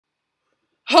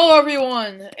Hello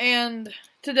everyone, and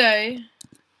today,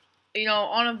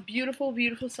 on a beautiful,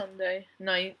 beautiful Sunday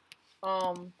night,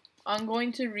 I'm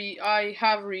going to I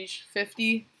have reached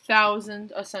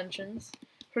 50,000 ascensions.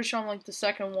 Pretty sure I'm like the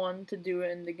second one to do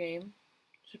it in the game,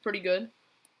 which is pretty good.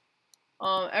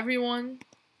 Everyone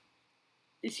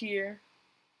is here,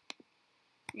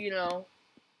 you know.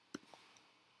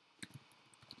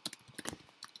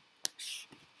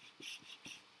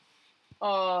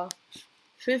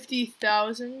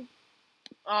 50,000.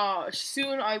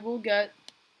 Soon I will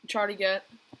try to get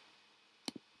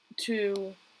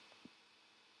to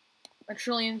a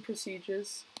trillion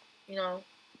procedures,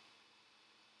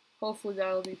 hopefully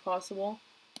that'll be possible.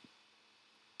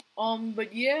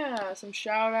 But yeah, some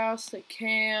shout outs to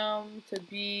Cam, to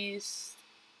Beast,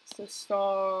 to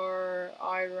Star,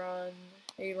 Aaron,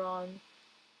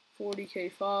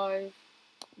 40k5,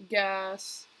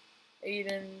 Gas,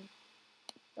 Aiden,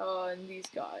 and these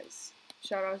guys.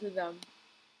 Shout out to them.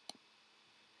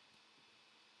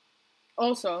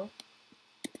 Also,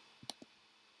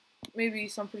 maybe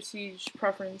some prestige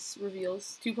preference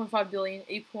reveals. 2.5 billion,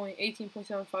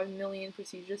 18.75 million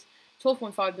prestiges,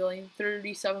 12.5 billion,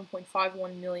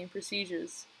 37.51 million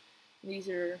prestiges. These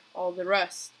are all the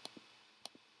rest.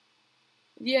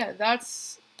 Yeah,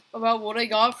 that's about what I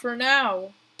got for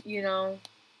now.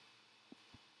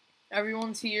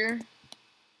 Everyone's here.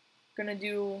 Gonna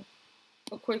do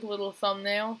a quick little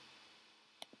thumbnail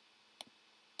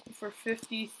for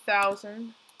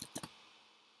 50,000.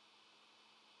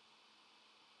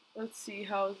 Let's see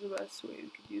how's the best way we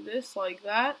could do this, like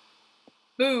that.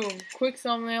 Boom! Quick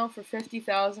thumbnail for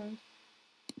 50,000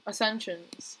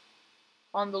 ascensions.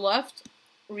 On the left,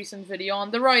 recent video.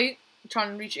 On the right,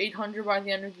 trying to reach 800 by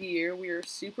the end of the year. We are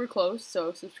super close,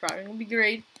 so subscribing will be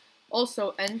great.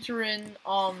 Also, enter in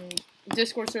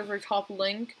Discord server top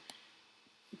link.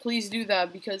 Please do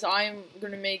that because I'm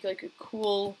gonna make like a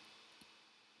cool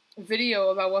video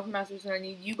about Weapon Masters and I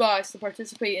need you guys to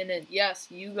participate in it. Yes,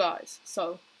 you guys.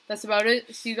 So that's about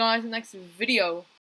it. See you guys in the next video.